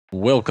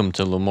Welcome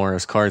to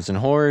Lamora's Cards and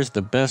Horrors,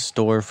 the best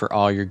store for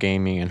all your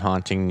gaming and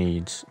haunting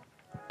needs.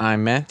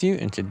 I'm Matthew,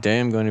 and today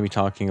I'm going to be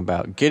talking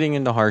about getting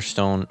into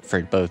Hearthstone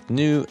for both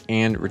new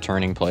and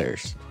returning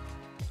players.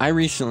 I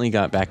recently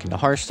got back into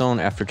Hearthstone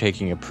after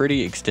taking a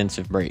pretty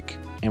extensive break,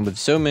 and with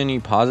so many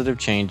positive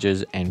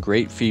changes and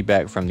great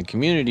feedback from the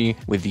community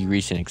with the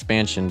recent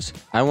expansions,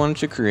 I wanted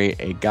to create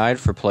a guide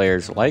for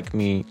players like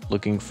me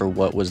looking for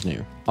what was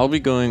new. I'll be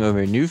going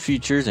over new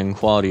features and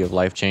quality of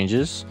life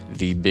changes,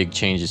 the big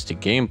changes to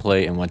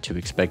gameplay and what to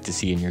expect to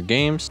see in your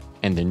games,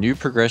 and the new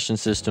progression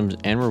systems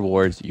and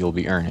rewards you'll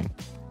be earning.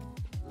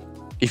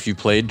 If you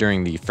played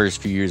during the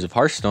first few years of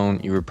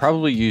Hearthstone, you were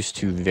probably used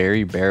to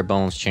very bare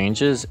bones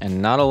changes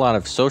and not a lot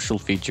of social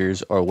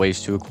features or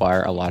ways to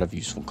acquire a lot of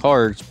useful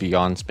cards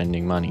beyond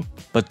spending money.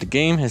 But the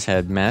game has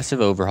had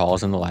massive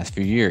overhauls in the last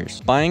few years.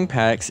 Buying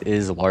packs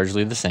is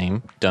largely the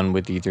same, done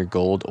with either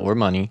gold or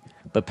money,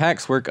 but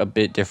packs work a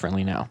bit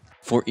differently now.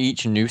 For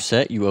each new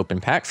set you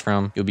open packs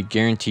from, you'll be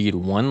guaranteed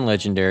one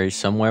legendary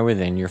somewhere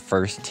within your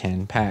first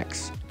 10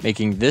 packs,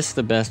 making this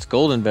the best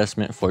gold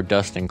investment for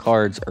dusting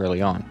cards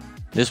early on.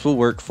 This will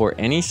work for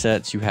any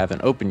sets you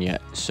haven't opened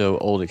yet, so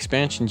old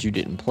expansions you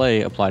didn't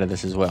play apply to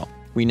this as well.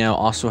 We now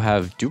also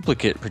have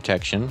duplicate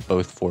protection,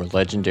 both for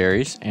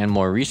legendaries and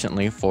more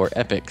recently for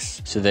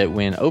epics, so that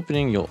when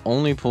opening you'll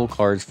only pull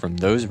cards from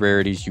those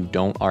rarities you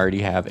don't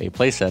already have a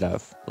playset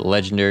of.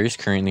 Legendaries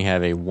currently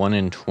have a 1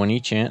 in 20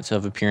 chance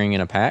of appearing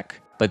in a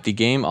pack, but the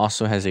game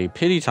also has a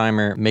pity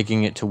timer,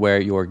 making it to where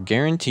you're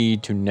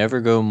guaranteed to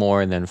never go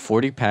more than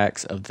 40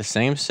 packs of the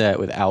same set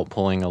without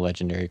pulling a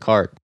legendary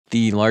card.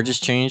 The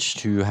largest change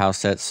to how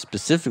sets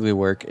specifically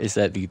work is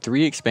that the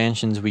 3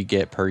 expansions we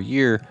get per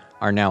year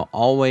are now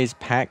always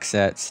pack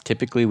sets,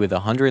 typically with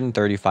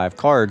 135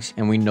 cards,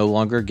 and we no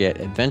longer get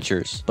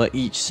adventures. But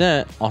each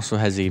set also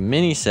has a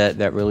mini set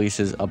that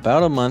releases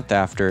about a month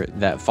after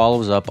that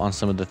follows up on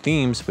some of the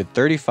themes with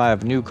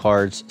 35 new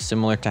cards,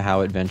 similar to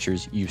how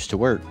adventures used to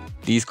work.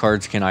 These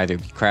cards can either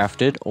be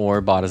crafted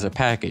or bought as a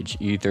package,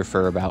 either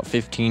for about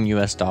 $15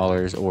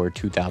 US or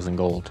 2,000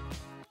 gold.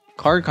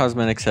 Card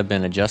cosmetics have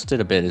been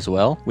adjusted a bit as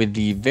well, with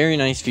the very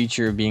nice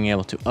feature of being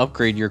able to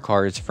upgrade your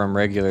cards from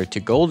regular to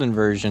golden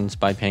versions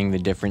by paying the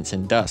difference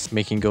in dust,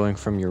 making going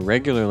from your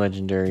regular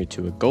legendary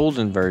to a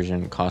golden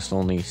version cost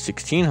only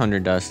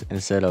 1,600 dust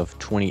instead of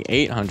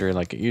 2,800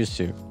 like it used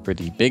to. For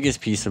the biggest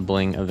piece of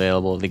bling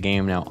available, the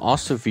game now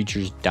also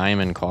features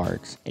diamond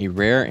cards, a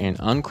rare and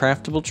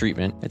uncraftable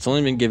treatment that's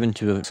only been given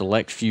to a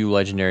select few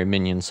legendary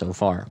minions so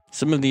far.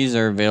 Some of these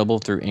are available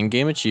through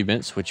in-game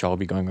achievements, which I'll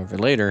be going over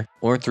later,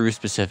 or through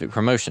specific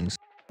promotions.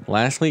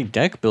 Lastly,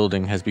 deck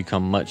building has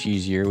become much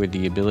easier with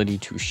the ability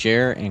to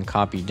share and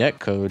copy deck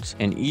codes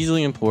and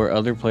easily import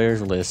other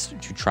players' lists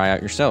to try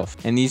out yourself.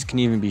 And these can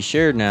even be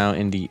shared now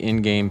in the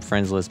in-game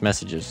friends list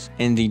messages.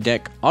 And the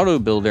deck auto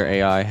builder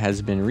AI has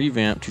been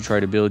revamped to try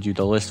to build you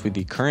the list with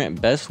the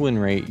current best win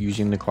rate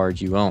using the cards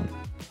you own.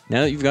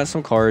 Now that you've got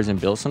some cards and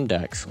built some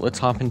decks, let's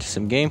hop into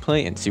some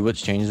gameplay and see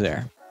what's changed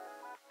there.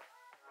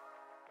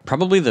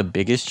 Probably the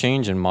biggest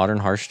change in modern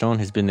Hearthstone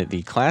has been that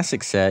the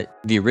classic set,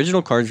 the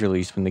original cards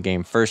released when the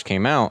game first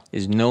came out,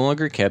 is no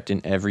longer kept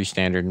in every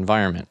standard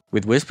environment.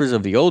 With Whispers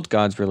of the Old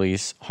Gods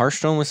release,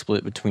 Hearthstone was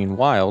split between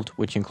Wild,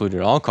 which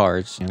included all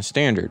cards, and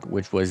Standard,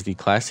 which was the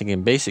classic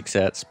and basic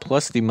sets,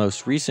 plus the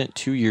most recent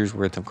 2 years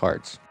worth of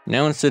cards.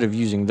 Now instead of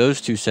using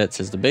those two sets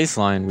as the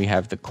baseline, we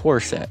have the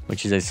core set,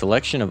 which is a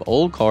selection of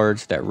old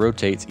cards that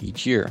rotates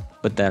each year,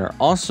 but that are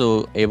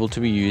also able to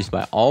be used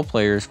by all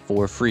players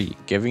for free,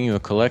 giving you a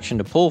collection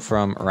to pull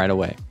from right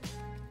away.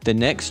 The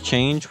next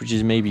change, which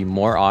is maybe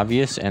more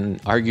obvious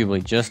and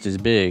arguably just as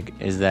big,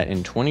 is that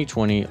in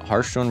 2020,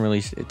 Hearthstone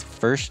released its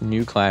first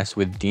new class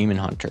with Demon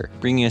Hunter,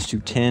 bringing us to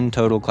 10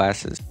 total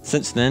classes.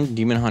 Since then,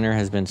 Demon Hunter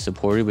has been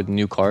supported with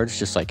new cards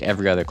just like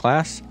every other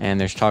class, and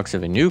there's talks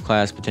of a new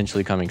class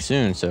potentially coming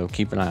soon, so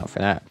keep an eye out for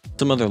that.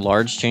 Some other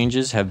large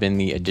changes have been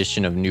the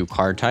addition of new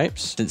card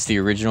types. Since the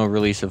original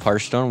release of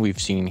Hearthstone,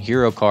 we've seen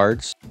hero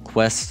cards,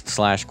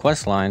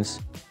 quests/quest lines,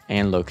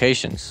 and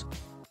locations.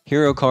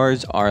 Hero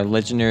cards are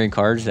legendary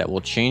cards that will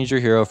change your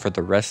hero for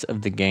the rest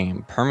of the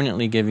game,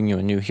 permanently giving you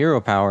a new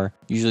hero power,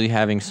 usually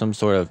having some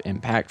sort of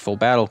impactful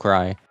battle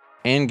cry,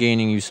 and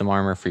gaining you some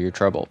armor for your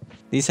trouble.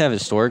 These have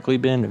historically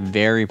been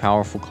very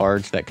powerful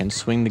cards that can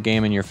swing the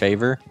game in your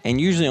favor,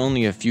 and usually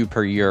only a few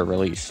per year are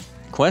released.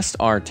 Quests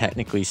are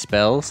technically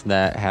spells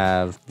that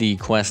have the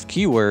quest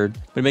keyword,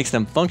 but it makes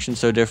them function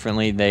so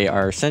differently they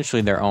are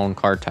essentially their own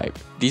card type.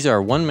 These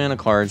are 1-mana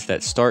cards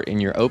that start in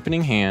your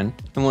opening hand,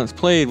 and once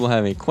played will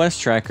have a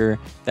quest tracker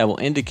that will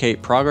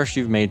indicate progress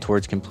you've made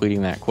towards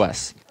completing that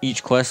quest.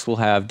 Each quest will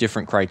have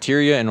different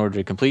criteria in order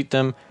to complete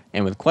them,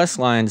 and with quest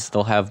lines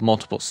they'll have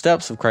multiple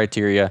steps of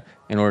criteria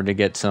in order to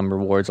get some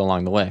rewards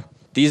along the way.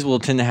 These will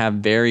tend to have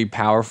very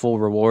powerful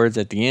rewards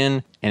at the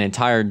end, and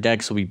entire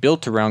decks will be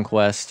built around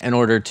quests in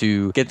order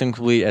to get them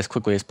complete as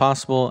quickly as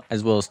possible,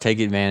 as well as take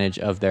advantage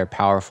of their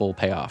powerful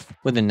payoff.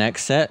 With the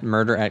next set,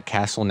 Murder at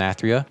Castle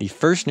Nathria, the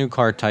first new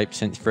card type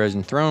since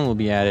Frozen Throne will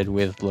be added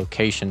with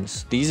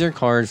locations. These are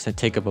cards that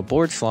take up a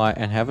board slot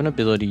and have an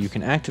ability you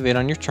can activate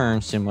on your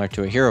turn similar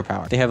to a hero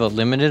power. They have a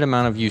limited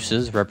amount of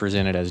uses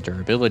represented as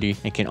durability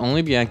and can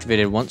only be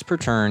activated once per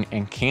turn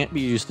and can't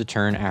be used the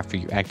turn after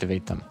you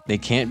activate them. They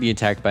can't be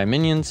attacked by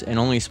minions, and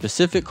only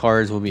specific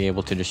cards will be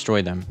able to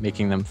destroy them,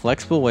 making them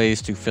flexible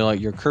ways to fill out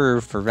your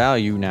curve for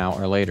value now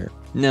or later.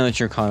 Now that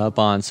you're caught up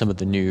on some of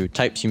the new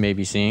types you may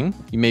be seeing,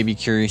 you may be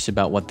curious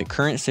about what the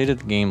current state of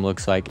the game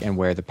looks like and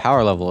where the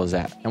power level is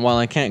at. And while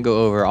I can't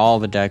go over all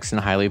the decks and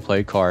highly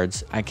played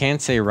cards, I can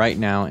say right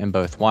now in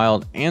both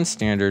Wild and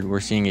Standard we're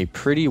seeing a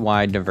pretty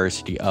wide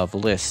diversity of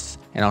lists,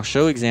 and I'll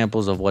show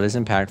examples of what is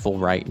impactful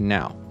right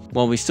now.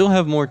 While we still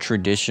have more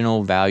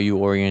traditional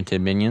value-oriented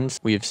minions,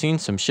 we have seen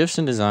some shifts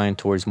in design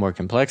towards more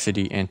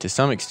complexity and to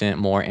some extent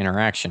more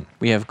interaction.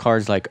 We have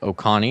cards like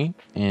Okani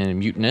and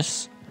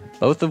Mutinous,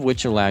 both of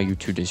which allow you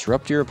to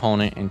disrupt your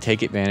opponent and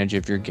take advantage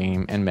of your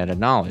game and meta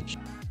knowledge.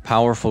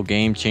 Powerful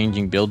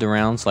game-changing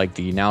build-arounds like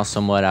the now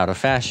somewhat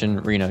out-of-fashion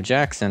Reno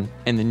Jackson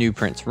and the new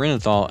Prince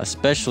Renathal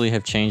especially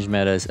have changed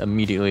metas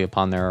immediately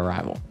upon their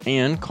arrival.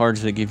 And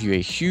cards that give you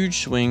a huge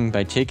swing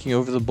by taking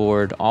over the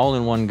board all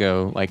in one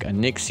go like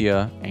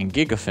Onyxia and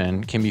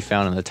Gigafin can be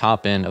found in the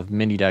top end of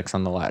many decks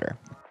on the ladder.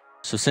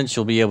 So since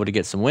you'll be able to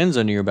get some wins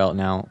under your belt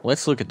now,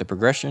 let's look at the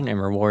progression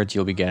and rewards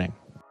you'll be getting.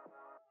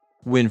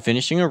 When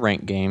finishing a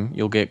ranked game,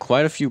 you'll get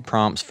quite a few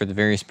prompts for the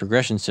various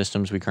progression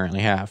systems we currently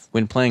have.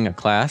 When playing a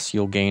class,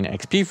 you'll gain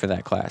XP for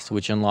that class,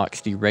 which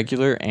unlocks the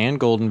regular and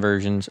golden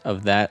versions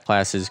of that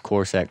class's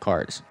core set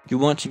cards. You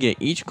want to get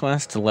each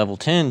class to level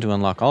 10 to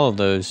unlock all of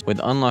those, with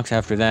unlocks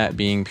after that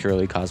being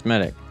purely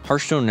cosmetic.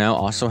 Hearthstone now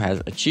also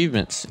has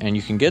achievements, and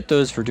you can get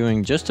those for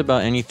doing just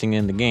about anything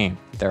in the game.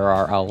 There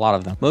are a lot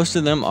of them. Most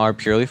of them are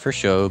purely for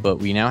show, but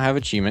we now have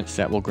achievements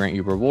that will grant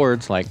you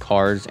rewards like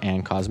cards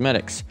and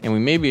cosmetics, and we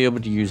may be able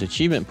to use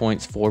achievement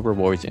points for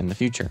rewards in the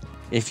future.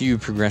 If you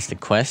progress the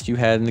quest you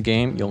had in the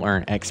game, you'll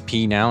earn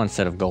XP now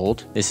instead of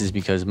gold. This is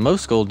because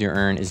most gold you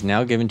earn is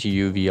now given to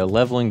you via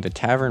leveling the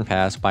Tavern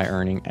Pass by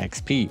earning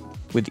XP.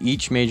 With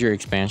each major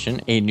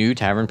expansion, a new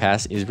Tavern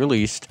Pass is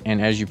released, and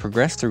as you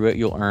progress through it,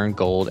 you'll earn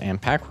gold and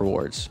pack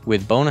rewards,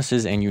 with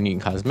bonuses and unique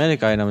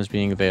cosmetic items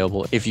being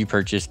available if you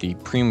purchase the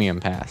Premium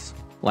Pass.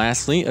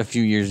 Lastly, a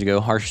few years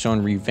ago,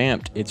 Hearthstone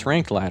revamped its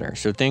ranked ladder,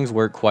 so things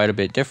work quite a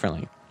bit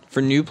differently.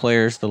 For new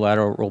players, the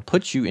ladder will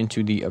put you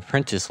into the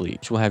Apprentice League,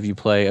 which will have you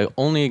play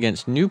only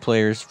against new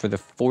players for the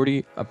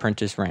 40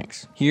 Apprentice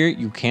ranks. Here,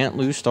 you can't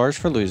lose stars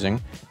for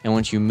losing, and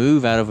once you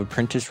move out of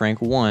Apprentice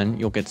rank 1,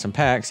 you'll get some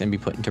packs and be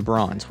put into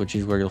Bronze, which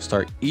is where you'll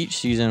start each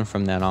season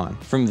from then on.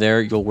 From there,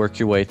 you'll work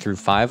your way through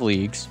 5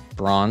 leagues: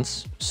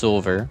 Bronze,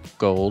 Silver,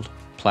 Gold,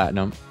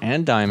 Platinum,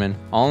 and Diamond,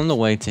 all on the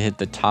way to hit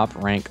the top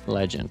rank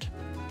Legend.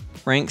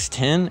 Ranks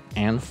 10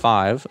 and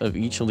 5 of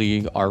each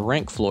league are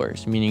rank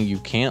floors, meaning you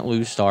can't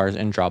lose stars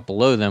and drop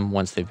below them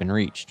once they've been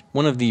reached.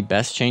 One of the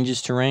best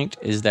changes to ranked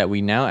is that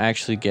we now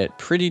actually get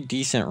pretty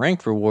decent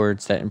ranked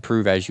rewards that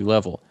improve as you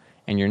level,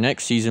 and your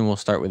next season will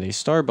start with a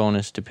star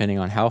bonus depending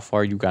on how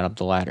far you got up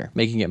the ladder,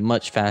 making it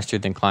much faster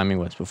than climbing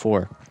was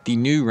before. The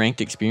new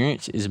ranked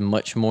experience is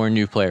much more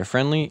new player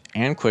friendly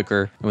and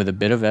quicker, and with a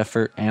bit of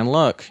effort and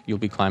luck, you'll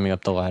be climbing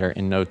up the ladder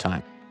in no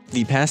time.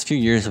 The past few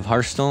years of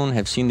Hearthstone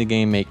have seen the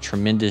game make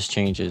tremendous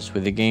changes,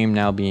 with the game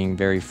now being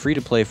very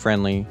free-to-play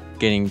friendly,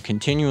 getting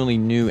continually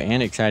new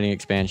and exciting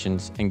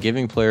expansions, and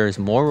giving players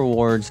more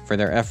rewards for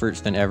their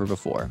efforts than ever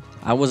before.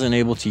 I wasn't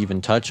able to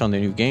even touch on the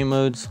new game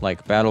modes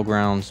like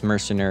Battlegrounds,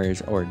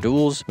 Mercenaries, or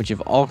Duels, which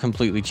have all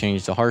completely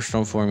changed the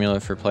Hearthstone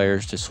formula for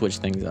players to switch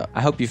things up.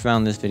 I hope you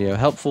found this video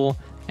helpful,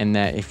 and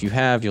that if you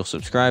have, you'll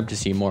subscribe to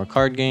see more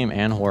card game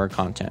and horror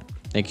content.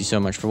 Thank you so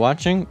much for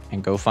watching,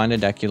 and go find a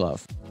deck you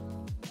love.